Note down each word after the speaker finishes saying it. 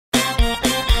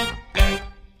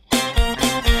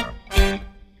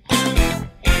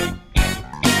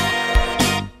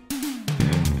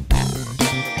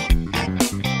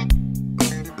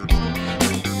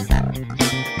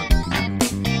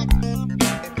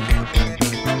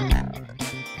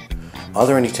Are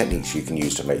there any techniques you can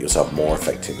use to make yourself more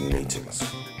effective in meetings?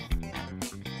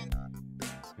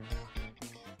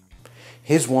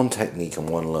 Here's one technique and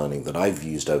one learning that I've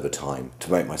used over time to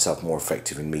make myself more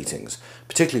effective in meetings,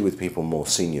 particularly with people more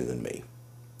senior than me.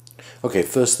 Okay,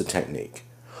 first the technique.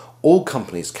 All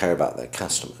companies care about their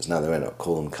customers. Now, they may not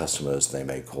call them customers, they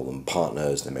may call them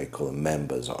partners, they may call them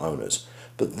members or owners.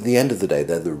 But at the end of the day,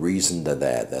 they're the reason they're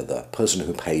there. They're the person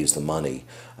who pays the money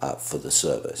for the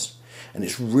service. And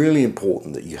it's really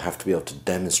important that you have to be able to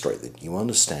demonstrate that you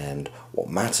understand what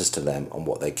matters to them and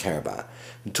what they care about.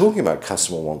 And talking about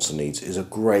customer wants and needs is a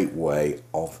great way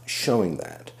of showing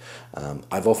that.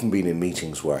 I've often been in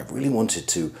meetings where I've really wanted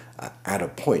to add a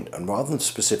point, and rather than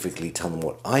specifically tell them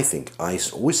what I think, I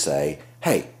always say,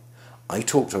 hey, I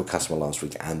talked to a customer last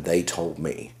week and they told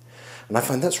me. And I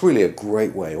find that's really a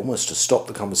great way almost to stop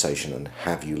the conversation and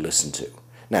have you listen to.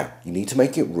 Now, you need to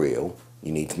make it real,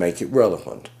 you need to make it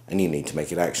relevant, and you need to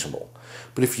make it actionable.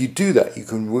 But if you do that, you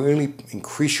can really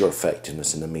increase your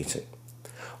effectiveness in the meeting.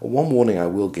 One warning I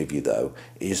will give you, though,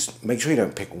 is make sure you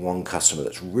don't pick one customer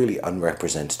that's really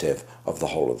unrepresentative of the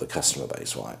whole of the customer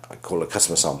base. Well, I call it a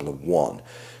customer sample of one.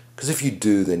 Because if you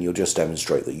do, then you'll just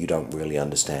demonstrate that you don't really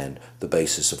understand the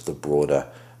basis of the broader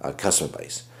customer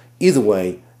base. Either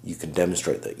way, you can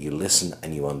demonstrate that you listen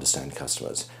and you understand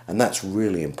customers, and that's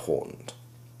really important.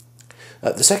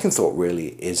 The second thought really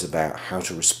is about how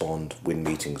to respond in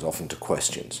meetings, often to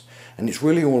questions. And it's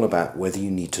really all about whether you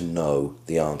need to know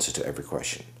the answer to every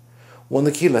question. One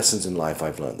of the key lessons in life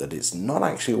I've learned that it's not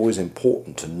actually always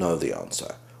important to know the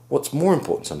answer. What's more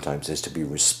important sometimes is to be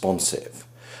responsive.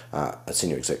 A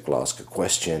senior exec will ask a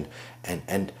question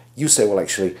and you say, well,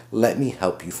 actually, let me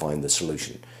help you find the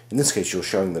solution. In this case, you're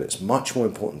showing that it's much more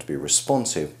important to be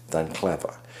responsive than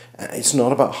clever. It's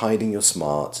not about hiding your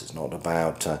smarts. It's not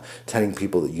about telling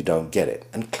people that you don't get it.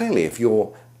 And clearly, if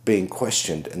you're being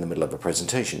questioned in the middle of a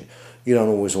presentation, you don't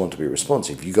always want to be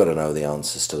responsive. You've got to know the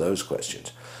answers to those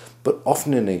questions. But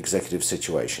often in an executive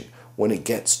situation, when it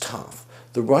gets tough,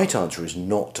 the right answer is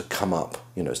not to come up,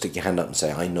 stick your hand up and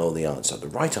say, I know the answer. The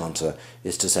right answer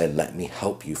is to say, let me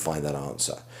help you find that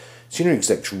answer. Senior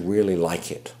execs really like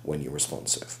it when you're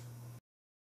responsive.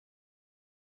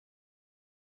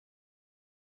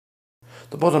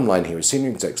 The bottom line here is senior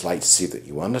execs like to see that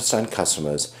you understand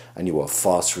customers and you are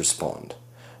fast to respond.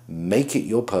 Make it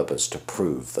your purpose to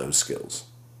prove those skills.